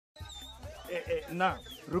Now,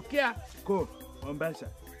 Rukia, go, Mombasa.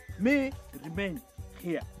 Me, remain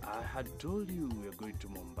here. I had told you we are going to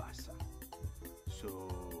Mombasa. So,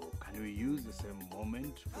 can we use the same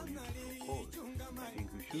moment for you to propose? I think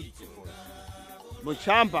we should propose.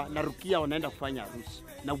 Mshamba na Rukia wanaenda kufanya harusi.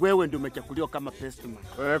 Na wewe ndio umechakuliwa kama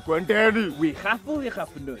bestman. Kwendeni. We have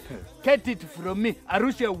no. Get it from me.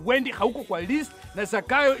 Harusi ya Wendy hauko kwa list na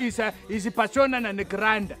Sakayo is persona na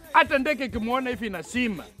negranda. Hata ndege kimuona hivi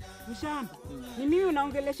inasima. Mshamba, ni mimi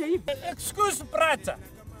unaongelesha hivi? Excuse brother.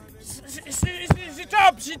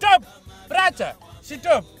 Stop. Brother,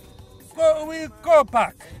 stop. We go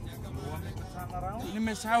back.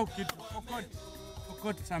 Nimesahau kitu.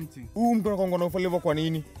 Forgot something. Mtu anakonga ufoleva kwa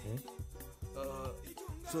nini?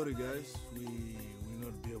 Sorry guys, we will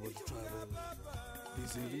not be able to travel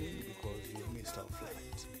this evening because we missed our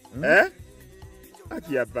flight.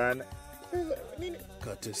 Aki hapana.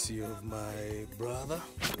 Courtesy of my brother.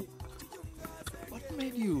 What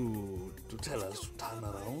made you to tell us to turn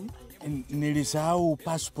around? Nilisahau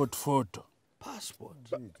passport photo. Passport?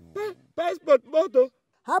 Passport photo?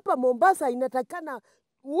 Hapa Mombasa inatakana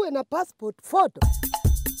uwe na passport photo.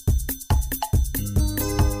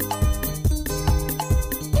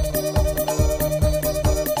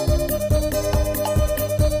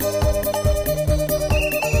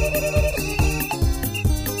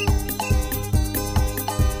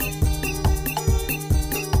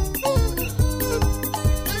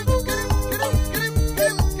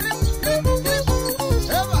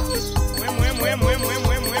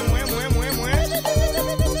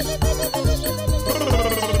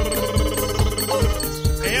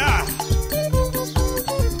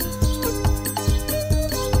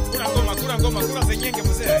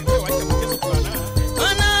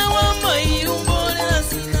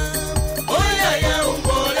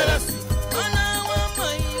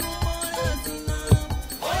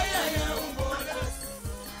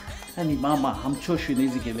 Yaani mama hamchoshwi na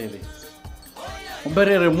hizi kelele.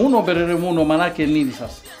 Omberere muno manake nini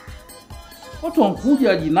sasa? Watu wankuja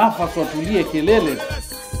wajinafasi watulie kelele.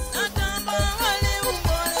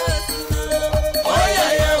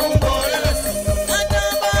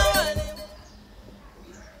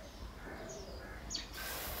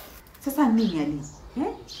 Sasa nini Ali?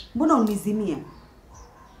 Mbona unizimia?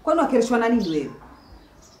 Kwani wakereshwa na nini wewe?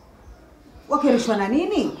 Wakereshwa na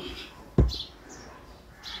nini?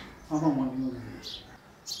 Mama mwalimu.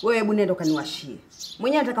 Wewe hebu nenda kaniwashie.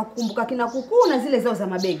 Mwenyewe nataka kukumbuka kina kukuu na zile zao za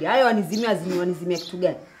mabega. Hayo wanizimia kitu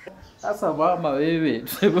gani? Sasa mama wewe,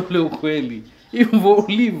 tuseme ule ukweli. Hivyo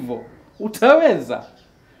ulivyo, utaweza?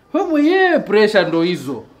 Wewe mwenyewe pressure ndo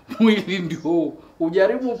hizo. Mwili ndio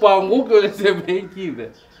ujaribu paanguke ule sema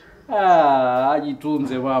kile.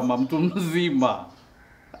 Ajitunze mama, mtu mzima.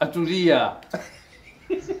 Atulia.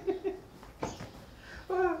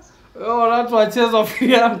 Watu wacheza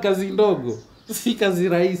fikiria kazi ndogo. Si kazi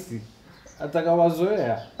rahisi. Hata kama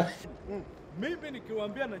zoea. Mimi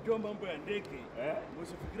nikiwaambia najua mambo ya ndege,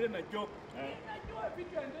 msifikirie na joke. Najua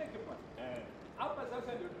vitu ya ndege pa. Hapa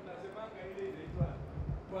sasa ndio tunasemanga ile inaitwa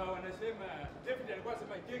kwa wanasema David alikuwa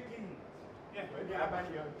anasema checking. Hapa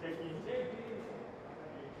ndio checking.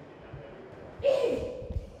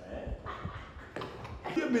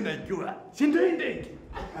 Mimi najua. Si ndio ndege?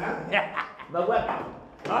 Baba.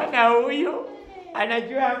 Ona huyu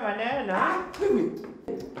anajua maneno.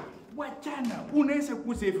 Wachana, unaweza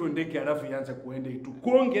kuuza hivyo ndege alafu ianze kuenda itu.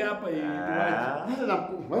 Konge hapa iwaje. Sasa na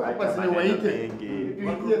wako basi ni waite.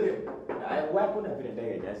 Wapo na vile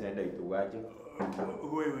ndege sasa enda ituwaje.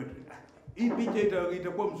 Wewe. Hii picha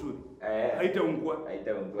itakuwa mzuri. Haitaungua.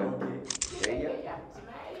 Haitaungua.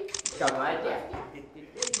 Kama aje.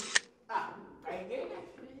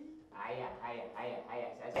 Haya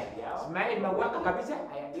sasa yao. Smile mawaka kabisa.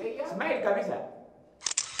 Smile kabisa.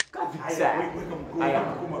 Kabisa. Haya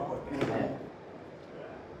kuma kote.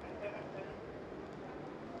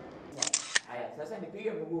 Haya sasa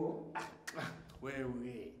nipige mguu.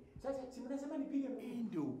 Wewe. Sasa si mnasema nipige mguu.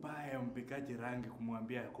 Ndio ubaya mpikaji rangi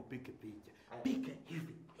kumwambia akupike picha. Pika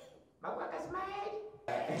hivi. Mawaka smile.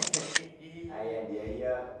 Haya ndio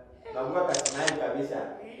hiyo. Mawaka smile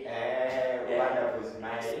kabisa. Wonderful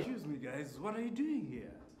smile. Excuse me guys, what are you doing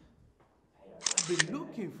here? I've been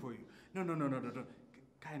looking for you. No.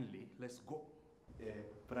 Kindly, let's go.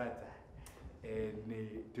 Brother.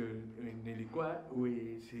 Nilikuwa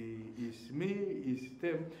is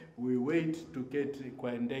them, we wait to get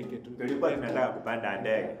kwa ndege. Tulikuwa tunataka kupanda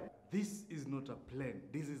ndege. This is not a plane.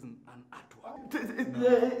 This is an artwork.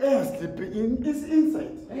 It's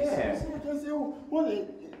inside. Yes.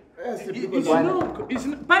 It's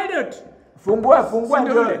not pilot. Fungua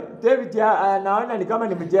ndio. David naona ni kama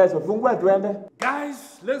ni mchezo. Fungua tuende.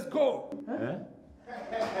 Guys, let's go.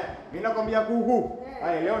 Mimi nakwambia kuku.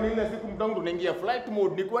 Haya leo ni ile siku mtangu tunaingia flight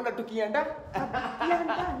mode ni kwenda tukienda.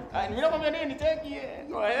 Mimi nakwambia nini cheki.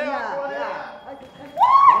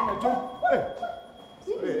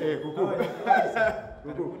 Kuku.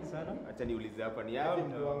 Kuku sana. Acha niulize hapa ni yapi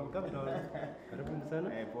mtu wangu. Karibuni sana.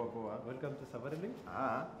 Poa. Welcome to Safarilink.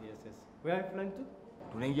 Yes. Where are you flying to?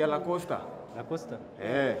 Tunaingia La Costa. La Costa.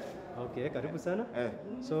 Okay, karibu sana.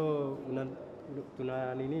 So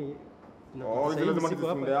tuna nini? Zile zima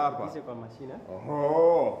tufunde hapa. Hizi kwa mashine.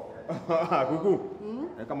 Kuku.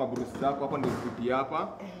 Kama brusi zako hapa ndio ufuti hapa.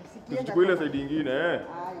 Tuchukue ile side nyingine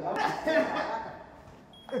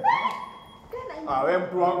wewe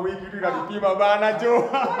mtu wangu hiki kitu inanipima bana jo.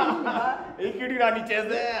 Hiki kitu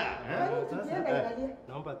inanichezea.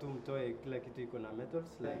 Naomba tu mtoe kila kitu iko na metals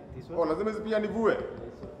like this one. Lazima pia nivue.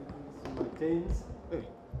 Chains.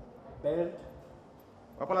 Belt.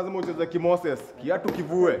 Hapa lazima ucheze kimoses, kiatu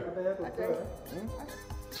kivue.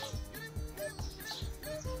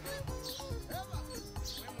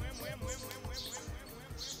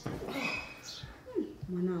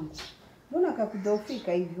 Mwanangu, mbona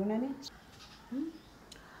kakudhoofika hivi? Una nini?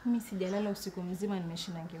 Mimi sijalala usiku mzima,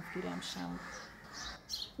 nimeshinda nikifikiria Mshamba.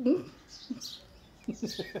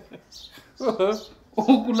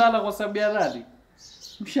 Ukulala kwa sababu ya nani?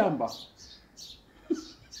 Mshamba.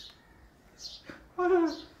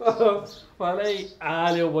 Walai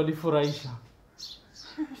ale walifurahisha.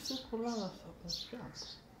 Sikulala sababu Mshamba.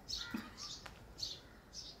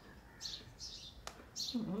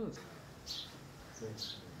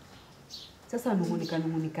 Sasa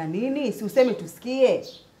nungunika nini? Si useme tusikie.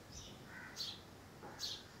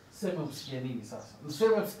 Sema usikie nini sasa?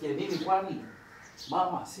 Useme usikie nini kwani?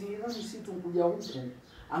 Mama, si nani si tunkuja huku.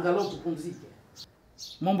 Angalau tupumzike.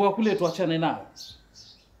 Mambo ya kule tuachane nayo.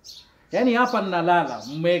 Yaani hapa ninalala,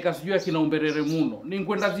 mmeweka sijui kina umberere muno. Ni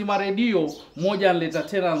kwenda zima redio, moja anleta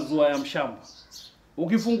tena nzua ya Mshamba.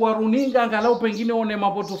 Ukifungua runinga angalau pengine uone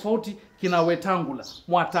mambo tofauti kina Wetangula.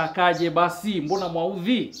 Mwatakaje basi? Mbona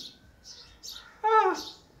mwaudhi?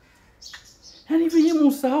 Yaani hivi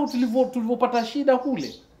msahau tulivyopata shida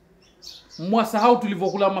kule. Mwasahau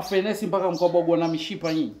tulivyokula mafenesi mpaka mkabogwa na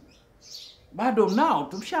mishipa nyinyi. Bado mnao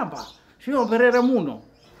tumshamba. Sio berere muno.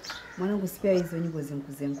 Mwanangu sipia hizo nyimbo zengu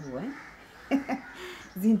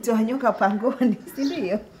Zintoa nyoka pangoni, si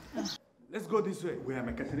ndio? Let's go this way. Wewe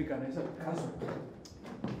amekasirika anaweza kukaza.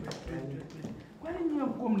 Kwani nyinyi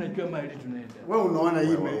mko mnajua mahali tunaenda? Wewe unaona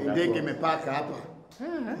hii ndege imepaka hapa.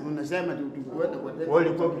 Unasema tukwenda kwa ndege. Wewe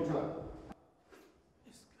ulikuwa kichwa.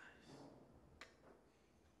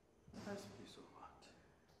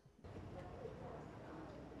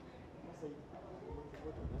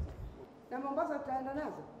 Na Mombasa tutaenda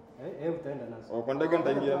nazo? Utaenda nazo. Kwa ndege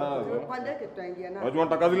nitaingia nazo. Kwa ndege tutaingia nazo. Unajua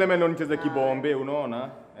nataka zile meno nicheze kibombe,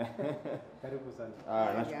 unaona? Karibu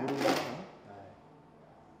sana. Nashukuru.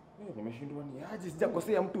 Nimeshindwa ni aje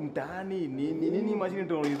sijakosea mtu mtaani. Nini mashine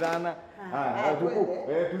tunaulizana? Tuko.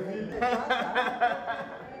 Tuzidi.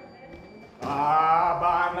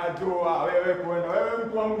 Bana Joa, wewe kwenda. Wewe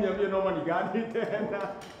mtu wangu niambie noma ni gani tena?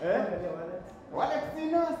 Wallet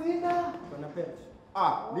sina. Kuna pet.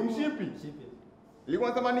 Ni mshipi. Ilikuwa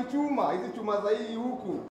nasema ni chuma, hizi chuma za hii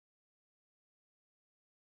huku.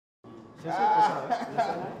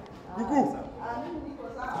 Kuku. Mimi niko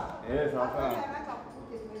sawa. Sawa.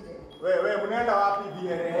 Wewe mnaenda wapi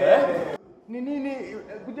viere? Ni nini?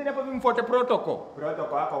 Kujeni hapa mfuate protocol.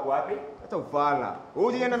 Protocol yako wapi? Hata ufala. Wewe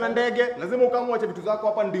ujienda na ndege, lazima ukamwache vitu zako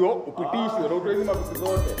hapa ndio upitishwe, ndio utoe vitu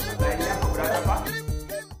zote.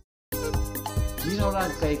 Mimi naona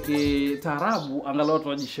kaike taarabu angalau watu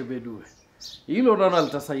wajishebedue. Hilo naona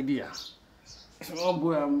litasaidia.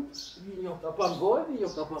 Mambo ya nyoka pangoni.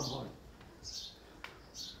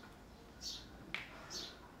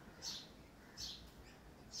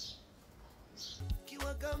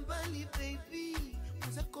 Kiwa gambali baby,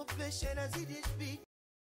 zako pressure na zidi speed.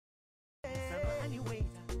 Anyway,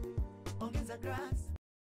 ongeza grass.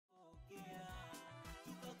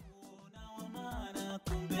 Tukakuona wa maana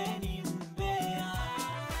kumbe ni mbea.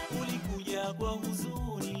 Ulikuja kwa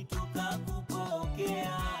huzuni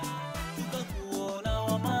tukakupokea. Tukakuona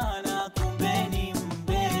wa maana kumbe ni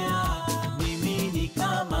mbea. Mimi ni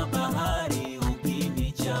kama bahari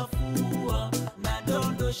ukinichafua na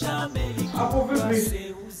dondosha meli. Hapo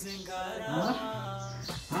vipi?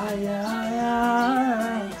 Haya.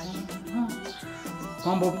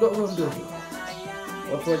 Mambo mdogo.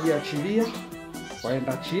 Watu wajiachilia,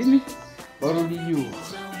 waenda chini, warudi juu.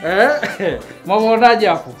 Mabonaje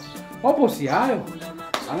hapo? Hapo si hayo.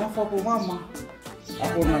 Alafu hapo mama.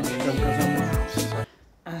 Hapo na mkaza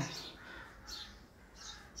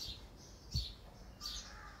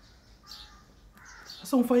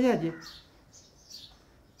Sasa umfanyaje?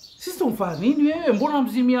 Sisi tumfanya nini wewe? Mbona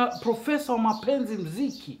mzimia profesa wa mapenzi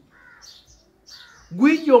mziki?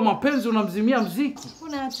 Gwiji wa mapenzi unamzimia mziki?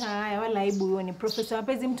 Huna hata haya wala aibu uone profesa wa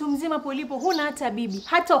mapenzi mtu mzima polipo, huna hata bibi,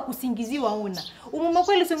 hata wakusingiziwa huna. Umume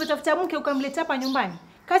kweli usingetafuta mke ukamleta hapa nyumbani.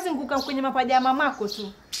 Kazi nguka kwenye mapaja ya mamako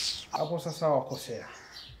tu. Hapo sasa wakosea.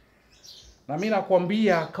 Na mimi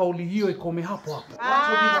nakwambia kauli hiyo ikome hapo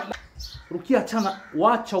hapo. Rukia achana,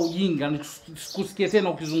 wacha ujinga, nisikusikie tena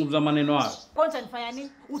ukizungumza maneno hayo. Kwanza nifanya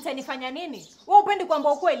nini? Utanifanya nini? Wewe upendi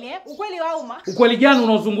kwamba ukweli Ukweli wa umma? Ukweli gani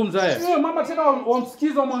unaozungumza wewe? Wewe mama tena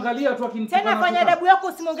wamsikiza umwangalia tu akinitika. Tena fanya adabu yako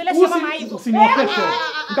usimuongeleshe mama hivyo. Usinioteshe.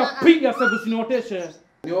 Nitakupiga sasa usinioteshe.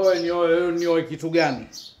 Nioe kitu gani?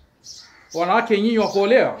 Wanawake nyinyi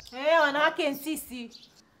wakuolewa? Wanawake sisi.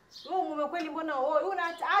 Wewe mume kweli mbona wewe una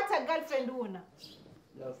hata girlfriend una?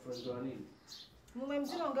 Girlfriend wa nini? Mume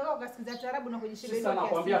mzima ungeoa ukasikiza taarabu na kujishibisha. Sasa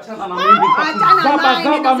nakwambia achana na mimi.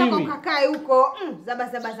 Zaba mimi. Ukakae huko. Zaba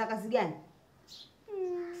za kazi gani?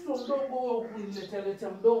 Sio mdogo kuniletea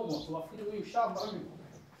mdomo. Tunafikiri huyu shamba mimi.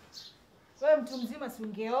 Wewe mtu mzima si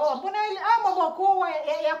ungeoa. Mbona ile mambo yako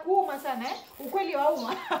ya kuuma sana Ukweli wa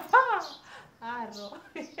umma. Aro.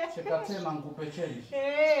 Cheka tena ngupe cheni.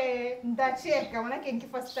 Nitacheka, manake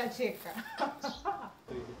nikifa sitacheka.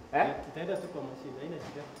 Itaenda tu kwa mashine, haina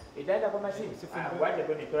shida. Itaenda kwa mashine? Wacha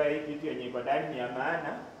tu nitoe hii kitu yenye iko ndani ya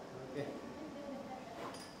maana. Okay.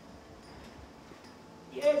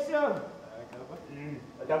 Yes.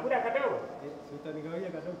 Utakula kadogo? Si utanigawia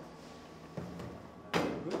kadogo.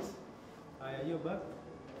 Good. Haya, hiyo bag.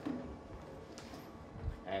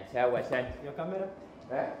 Sawa, asante. Your camera?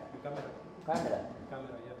 Your camera. Camera?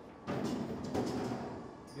 Camera, yeah.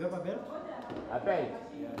 You have a belt? A belt?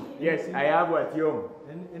 Yes, I have at home.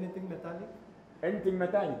 Anything metallic? Anything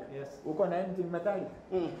metallic? Yes. Uko na anything metallic?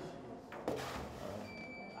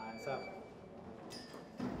 Sawa.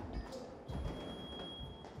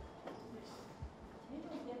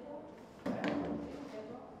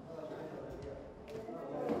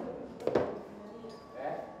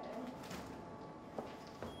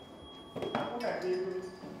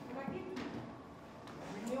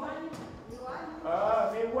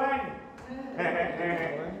 Miwani.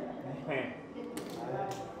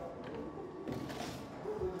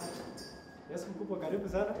 Yes, mkubwa karibu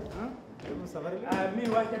sana. Karibu Safarilink.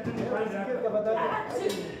 Mimi wacha tu nipande hapa.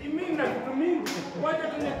 Mimi na vitu mingi. Wacha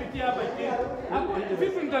tu nipitie hapa chini.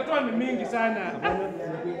 Vitu nitatoa ni mingi sana.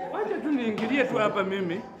 Wacha tu niingilie tu hapa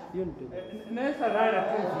mimi. Naweza lala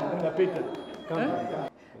tu napita.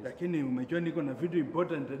 Lakini umejua niko na vitu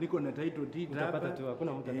important, niko na title deed hapa. Utapata tu,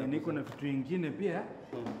 hakuna mtu atakuza. Niko na vitu vingine pia.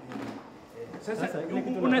 Sasa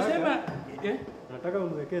unasema nataka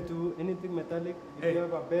uniwekee tu anything metallic, if you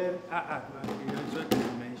have a bell. Yote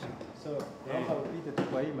imeisha. So, naomba upite tu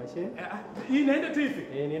kwa hii machine. Hii inaenda tu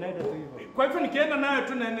hivi? Inaenda tu hivyo. Kwa hivyo nikienda nayo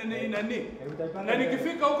tu nani? Na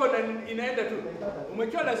nikifika huko inaenda tu.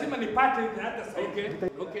 Umejua lazima nipate hata sasa.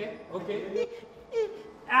 Okay.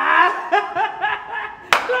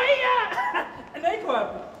 Na iko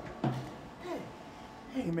wapi?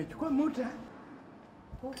 Imechukua muda.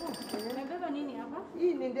 Unabeba nini hapa?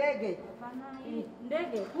 Hii ni ndege. Hapana,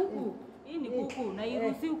 ndege, kuku. Hii ni kuku na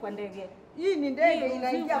iruhusiwi kwa ndege. Hii ni ndege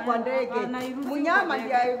inaingia kwa ndege. Mnyama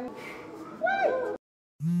ndiye.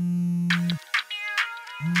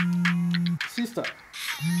 Sister.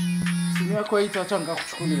 Simu yako haitachanga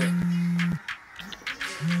kuchukulia.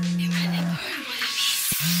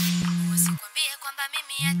 Usikwambie kwamba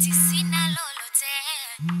mimi ati sina lolote.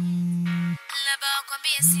 Labda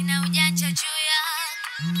wakwambie sina ujanja juu yako.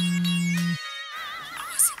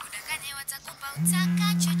 Usikudanganye watakupa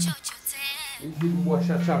utakacho chochote. Hivi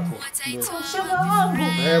mbwasha chako. Mshamba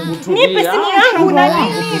wangu. Tulia. Nipe simu yangu una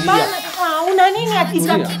nini bana? Una nini ati?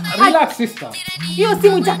 Relax sister. Hiyo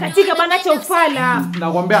simu itakatika bana, acha ufala.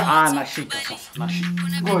 Nakwambia nashika sasa. Nashika.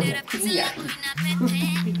 Ngoja. Tulia.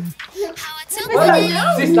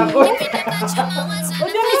 Sister, ngoja.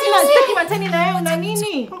 Unajua mimi sina staki matani na wewe una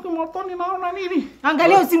nini? Matani naona nini?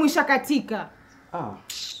 Angalia simu ishakatika.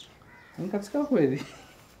 Nikatika kweli.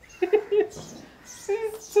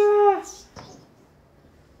 Sister.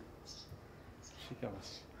 Shika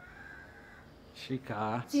basi.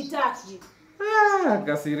 Shika. Sitaki.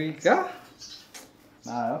 Kasirika.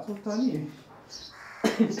 Na hapo tani.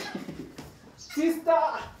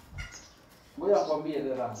 Sister. Ngoja nikwambie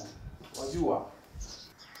dada. Wajua.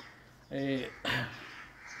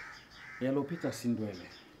 Yalopita si ndwele.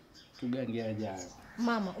 Tugange ajayo.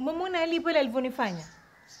 Mama, umemwona alipo ile alivyonifanya?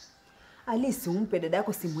 Alisi umpe dada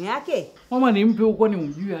yako simu yake? Mama nimpe huko ni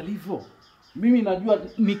umjue alivyo. Mimi najua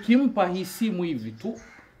nikimpa hii simu hivi tu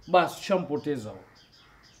basi shampoteza huo.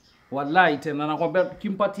 Wallahi tena nakwambia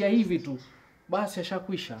tukimpatia hivi tu basi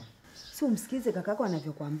ashakwisha. Si umsikize kakako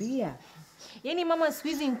anavyokuambia. Yaani mama siku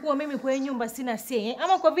hizi nikuwa mimi kwa nyumba sina say,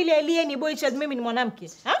 ama kwa vile aliye ni boy child mimi ni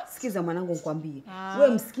mwanamke. Ha? Sikiza mwanangu nikwambie.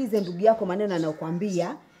 Wewe msikize ndugu yako maneno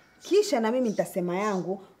anayokuambia. Kisha na mimi nitasema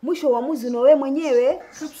yangu, mwisho uamuzi una wewe mwenyewe.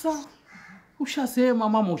 Kabisa. Ushasema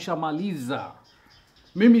mama, ushamaliza.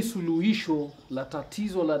 Mimi suluhisho la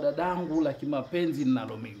tatizo la dadangu la kimapenzi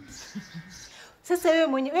ninalo mimi. Sasa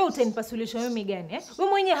wewe utanipa suluhisho mimi gani eh?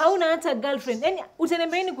 Wewe mwenyewe hauna hata girlfriend. Yaani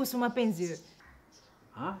utaniambia nini kuhusu mapenzi wewe?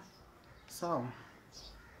 Ha? Sawa.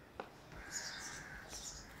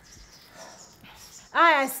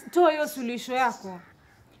 Aya, toa hiyo suluhisho yako.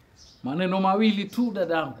 Maneno mawili tu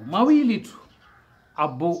dadangu, mawili tu.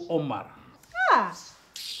 Abu Omar. Ah.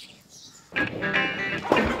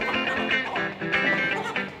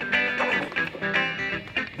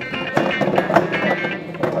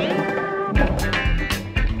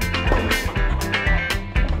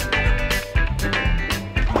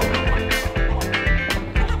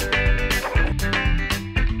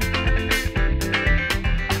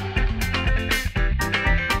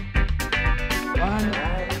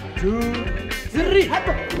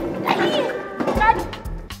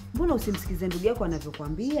 Mbona usimsikize ndugu yako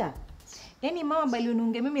anavyokuambia? Yaani mama bali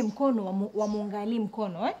ununge mimi mkono wa muangalie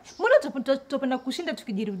mkono eh? Mbona tupenda kushinda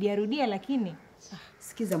tukijirudia rudia lakini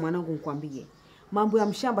sikiza mwanangu nikwambie. Mambo ya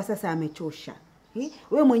Mshamba sasa yamechosha.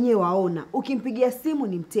 Wewe mwenyewe waona ukimpigia simu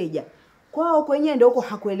ni mteja. Kwao kwenyewe ndio huko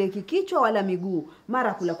hakueleki kichwa wala miguu.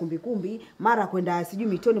 Mara kula kumbikumbi, mara kwenda sijui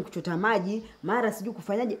mitoni kuchota maji, mara sijui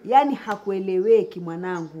kufanyaje. Yaani hakueleweki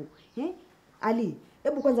mwanangu. Ali,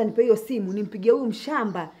 hebu kwanza nipe hiyo simu nimpigie huyu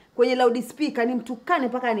Mshamba kwenye loudspeaker nimtukane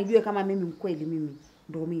mpaka anijue kama mimi mkweli mimi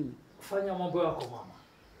ndo mimi. Fanya mambo yako mama.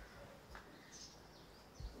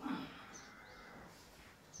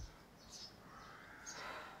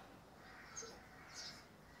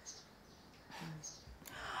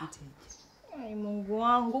 Ai Mungu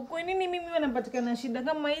wangu, kwa nini mimi napatikana shida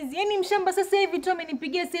kama hizi? Yaani Mshamba sasa hivi tu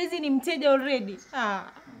amenipigia saa hizi ni mteja already.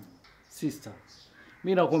 Sister,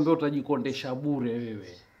 mimi nakwambia utajikondesha bure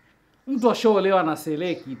wewe. Mtu ashaolewa na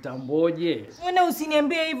Seleki tamboje. Wewe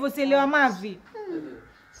usiniambie hivyo Selewa Mavi.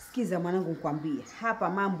 Sikiza mwanangu nikwambie, hapa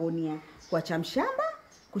mambo ni kwa cha Mshamba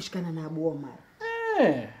kushikana na Abu Omar.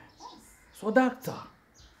 So doctor.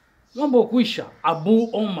 Mambo kuisha Abu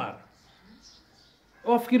Omar.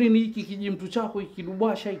 Wafikiri ni hiki kijimtu chako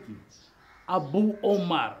hikidubasha hiki? Abu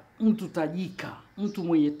Omar, mtu tajika, mtu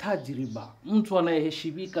mwenye tajriba, mtu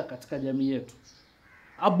anayeheshimika katika jamii yetu.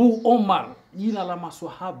 Abu Omar, jina la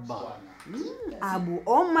maswahaba. Abu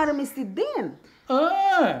Omar Misidin.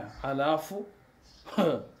 Halafu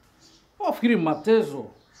wafikiri matezo.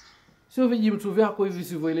 Sio vijimtu vyako hivi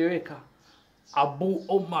sivyoeleweka. Abu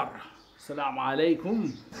Omar. Salamu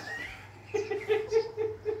alaikum.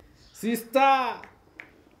 Sister.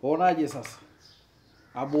 Onaje sasa?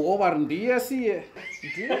 Abu Omar ndiye siye?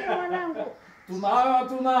 Ndiye mwanangu.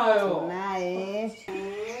 Tunayo. Tunaye.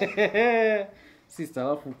 Sister,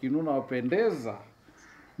 alafu ukinuna wapendeza.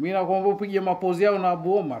 Mimi nakwambia upige mapozi yao na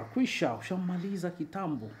Abu Omar. Kwisha, ushamaliza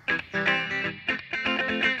kitambo.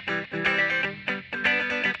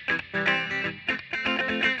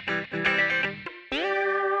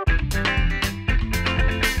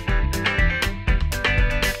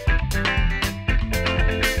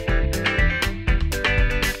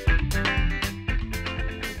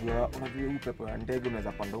 Pepo ya ndege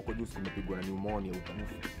unaweza panda huko juu kumepigwa na pneumonia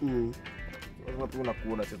utakufa. Sasa tu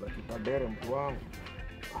unakuona cheza kitadere mtu wangu.